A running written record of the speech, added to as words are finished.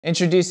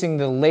Introducing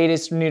the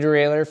latest new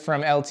derailleur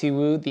from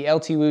LTWoo, the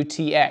LTWoo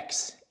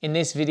TX. In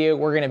this video,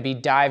 we're going to be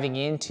diving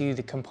into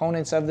the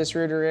components of this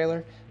rear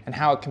derailleur and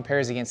how it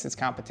compares against its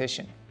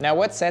competition. Now,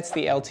 what sets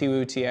the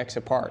LTWoo TX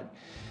apart?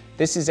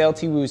 This is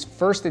LTWoo's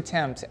first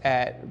attempt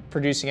at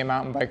producing a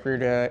mountain bike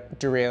rear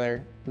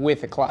derailleur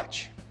with a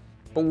clutch.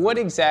 But what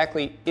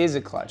exactly is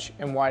a clutch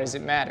and why does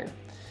it matter?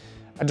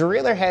 A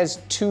derailleur has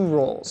two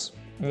roles.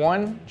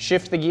 One,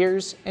 shift the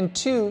gears, and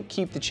two,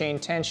 keep the chain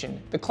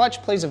tensioned. The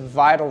clutch plays a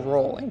vital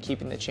role in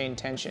keeping the chain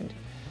tensioned.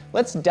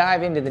 Let's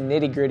dive into the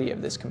nitty-gritty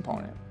of this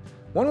component.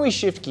 When we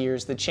shift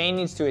gears, the chain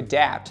needs to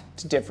adapt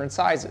to different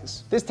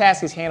sizes. This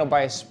task is handled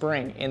by a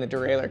spring in the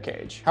derailleur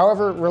cage.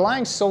 However,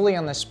 relying solely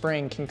on the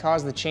spring can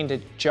cause the chain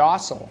to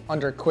jostle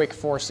under quick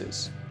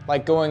forces,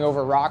 like going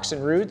over rocks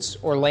and roots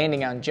or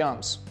landing on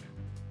jumps.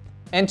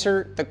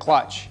 Enter the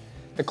clutch.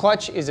 The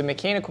clutch is a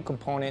mechanical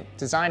component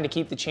designed to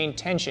keep the chain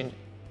tensioned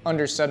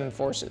under sudden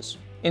forces.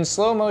 In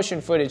slow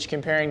motion footage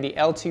comparing the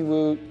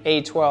LTWoo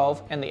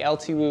A12 and the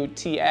LTWoo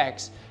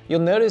TX,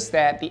 you'll notice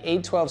that the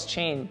A12's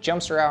chain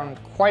jumps around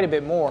quite a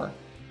bit more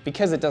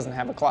because it doesn't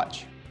have a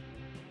clutch.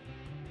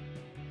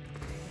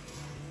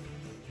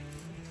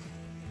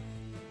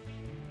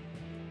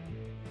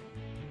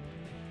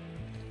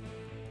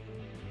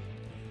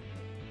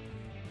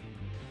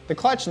 The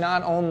clutch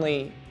not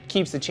only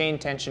keeps the chain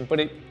tension, but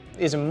it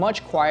is a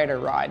much quieter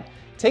ride.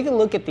 Take a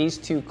look at these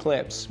two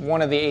clips, one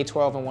of the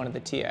A12 and one of the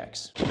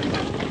TX.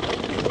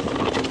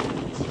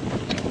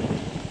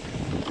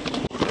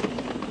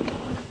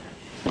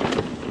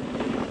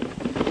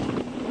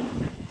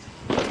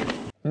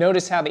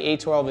 Notice how the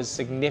A12 is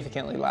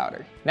significantly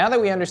louder. Now that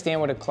we understand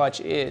what a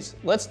clutch is,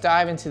 let's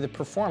dive into the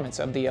performance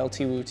of the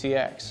LTWoo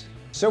TX.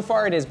 So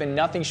far it has been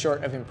nothing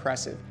short of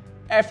impressive,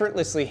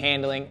 effortlessly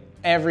handling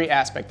every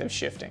aspect of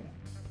shifting.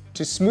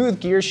 To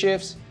smooth gear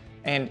shifts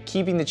and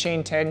keeping the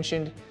chain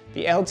tensioned,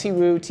 the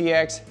LTWoo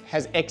TX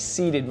has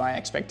exceeded my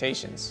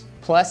expectations.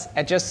 Plus,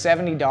 at just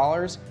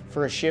 $70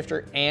 for a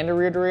shifter and a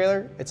rear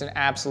derailleur, it's an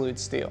absolute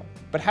steal.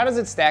 But how does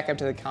it stack up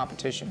to the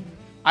competition?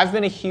 I've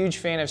been a huge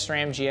fan of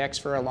SRAM GX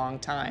for a long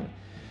time,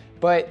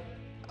 but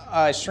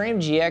a SRAM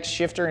GX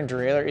shifter and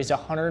derailleur is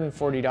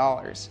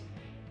 $140.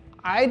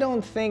 I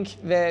don't think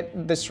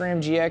that the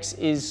SRAM GX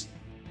is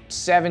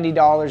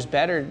 $70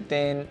 better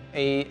than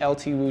a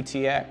LTWoo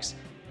TX.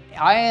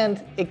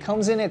 And it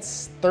comes in at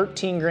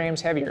 13 grams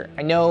heavier.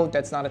 I know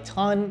that's not a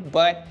ton,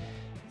 but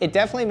it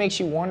definitely makes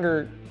you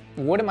wonder,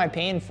 what am I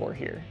paying for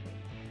here?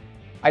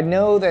 I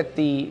know that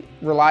the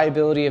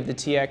reliability of the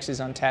TX is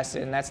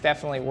untested, and that's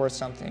definitely worth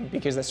something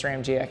because the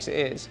SRAM GX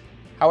is.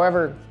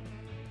 However,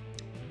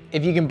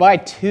 if you can buy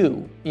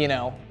two,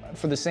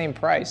 for the same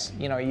price,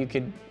 you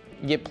could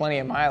get plenty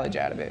of mileage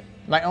out of it.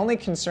 My only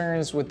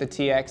concerns with the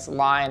TX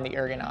lie in the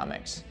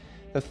ergonomics.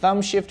 The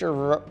thumb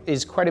shifter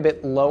is quite a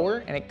bit lower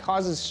and it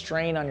causes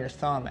strain on your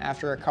thumb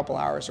after a couple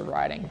hours of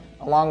riding.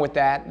 Along with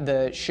that,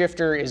 the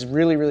shifter is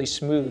really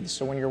smooth,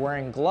 so when you're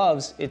wearing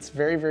gloves, it's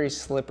very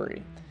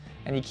slippery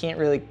and you can't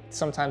really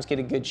sometimes get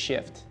a good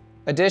shift.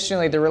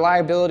 Additionally, the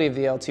reliability of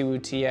the LTWoo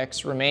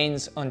TX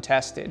remains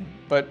untested,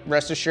 but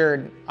rest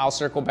assured, I'll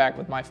circle back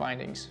with my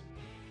findings.